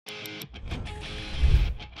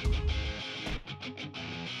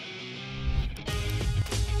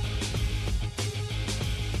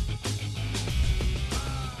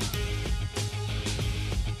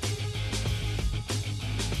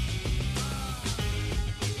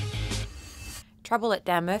trouble at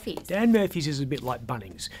Dan Murphy's? Dan Murphy's is a bit like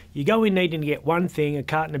Bunnings. You go in needing to get one thing, a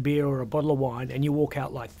carton of beer or a bottle of wine, and you walk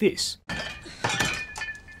out like this.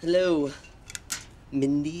 Hello,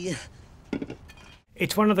 Mindy.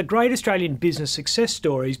 It's one of the great Australian business success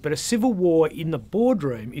stories, but a civil war in the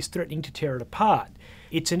boardroom is threatening to tear it apart.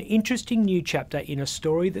 It's an interesting new chapter in a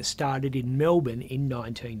story that started in Melbourne in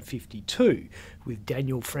 1952, with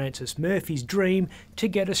Daniel Francis Murphy's dream to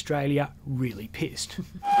get Australia really pissed.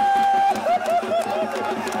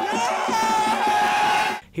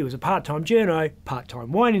 He was a part-time journo,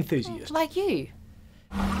 part-time wine enthusiast. Like you.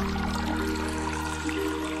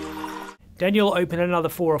 Daniel opened another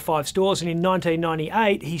 4 or 5 stores, and in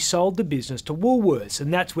 1998 he sold the business to Woolworths,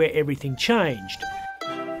 and that's where everything changed.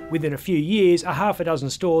 Within a few years, a half a dozen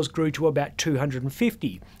stores grew to about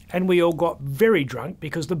 250, and we all got very drunk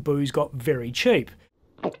because the booze got very cheap.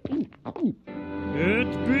 It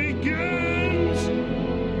begins!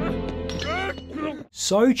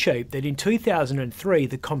 So cheap that in 2003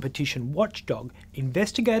 the competition watchdog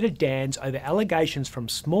investigated Dan's over allegations from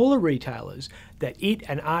smaller retailers that it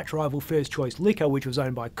and arch-rival First Choice Liquor, which was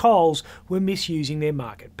owned by Coles, were misusing their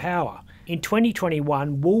market power. In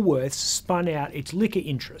 2021, Woolworths spun out its liquor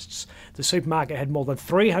interests. The supermarket had more than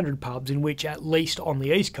 300 pubs in which, at least on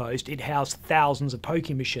the East Coast, it housed thousands of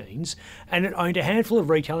pokie machines, and it owned a handful of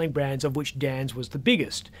retailing brands, of which Dan's was the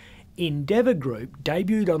biggest. Endeavour Group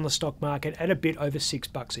debuted on the stock market at a bit over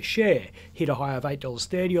 $6 a share, hit a high of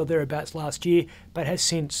 $8.30 or thereabouts last year, but has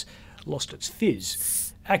since lost its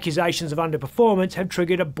fizz. Accusations of underperformance have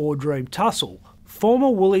triggered a boardroom tussle. Former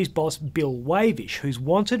Woolies boss Bill Wavish, who's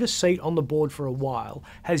wanted a seat on the board for a while,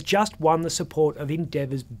 has just won the support of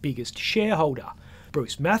Endeavour's biggest shareholder.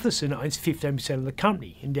 Bruce Matheson owns 15% of the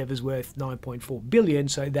company. Endeavour's worth $9.4 billion,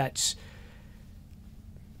 so that's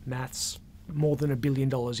maths. More than $1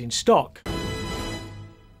 billion in stock.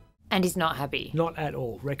 And he's not happy. Not at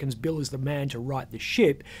all. Reckons Bill is the man to right the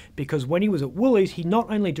ship, because when he was at Woolies, he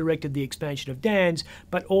not only directed the expansion of Dan's,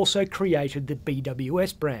 but also created the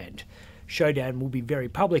BWS brand. Showdown will be very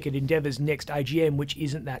public at Endeavour's next AGM, which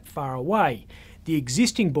isn't that far away. The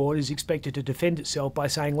existing board is expected to defend itself by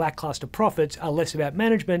saying lacklustre profits are less about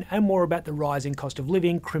management and more about the rising cost of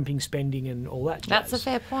living, crimping spending and all that jazz. That's a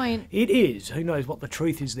fair point. It is. Who knows what the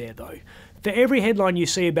truth is there, though. For every headline you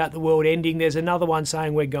see about the world ending, there's another one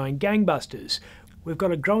saying we're going gangbusters. We've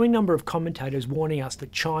got a growing number of commentators warning us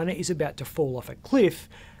that China is about to fall off a cliff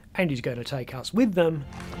and is going to take us with them.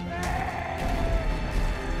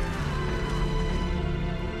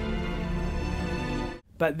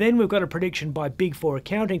 But then we've got a prediction by Big Four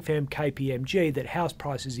accounting firm KPMG that house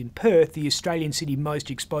prices in Perth, the Australian city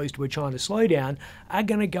most exposed to a China slowdown, are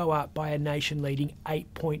going to go up by a nation-leading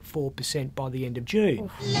 8.4% by the end of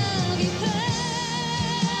June.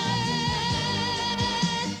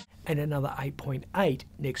 And another 8.8%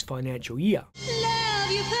 next financial year.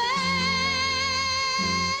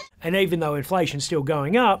 And even though inflation's still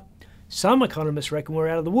going up, some economists reckon we're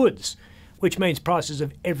out of the woods, which means prices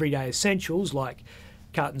of everyday essentials like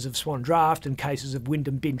cartons of Swan Draft and cases of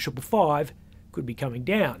Wyndham Bin 555 could be coming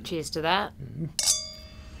down. Cheers to that.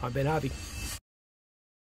 I'm Ben Harvey.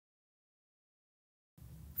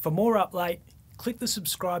 For more Up Late, click the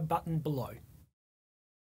subscribe button below.